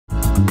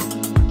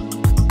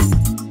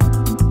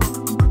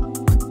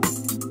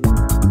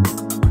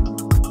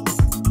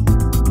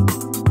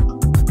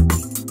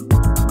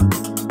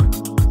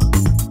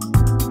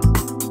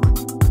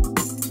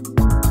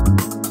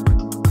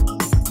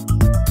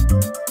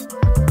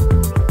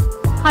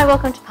Hi,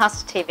 welcome to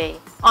PastaTV.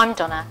 I'm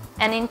Donna,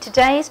 and in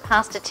today's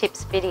Pasta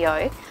Tips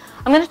video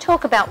I'm going to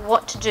talk about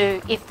what to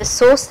do if the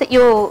sauce that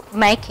you're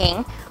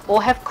making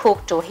or have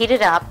cooked or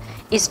heated up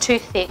is too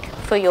thick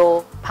for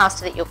your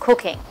pasta that you're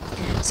cooking.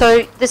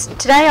 So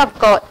today I've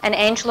got an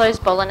Angelo's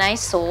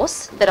bolognaise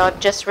sauce that I've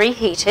just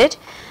reheated,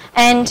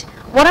 and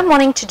what I'm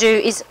wanting to do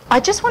is I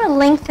just want to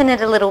lengthen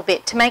it a little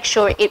bit to make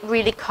sure it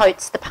really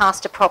coats the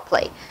pasta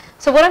properly.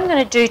 So what I'm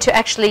going to do to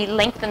actually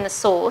lengthen the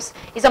sauce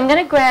is I'm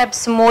going to grab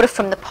some water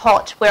from the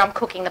pot where I'm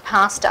cooking the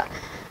pasta.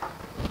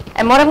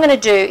 And what I'm going to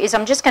do is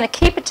I'm just going to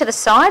keep it to the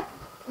side,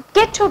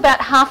 get to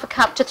about half a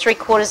cup to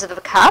 3/4 of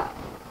a cup,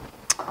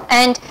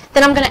 and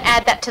then I'm going to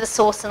add that to the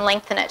sauce and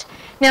lengthen it.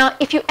 Now,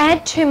 if you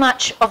add too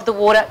much of the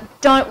water,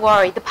 don't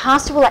worry, the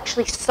pasta will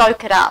actually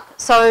soak it up.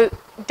 So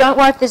don't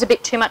worry if there's a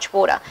bit too much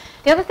water.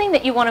 The other thing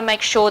that you want to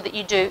make sure that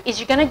you do is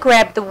you're going to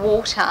grab the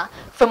water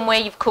from where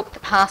you've cooked the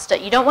pasta.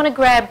 You don't want to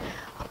grab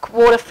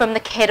water from the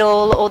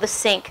kettle or the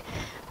sink,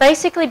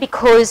 basically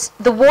because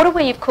the water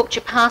where you've cooked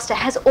your pasta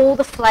has all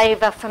the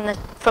flavour from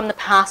the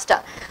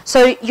pasta.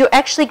 So you're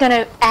actually going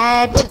to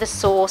add to the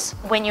sauce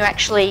when you're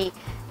actually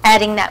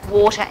adding that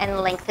water and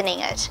lengthening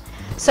it.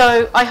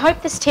 So I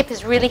hope this tip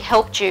has really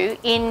helped you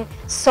in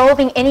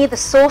solving any of the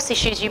sauce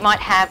issues you might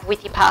have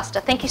with your pasta.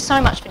 Thank you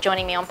so much for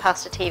joining me on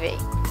PastaTV.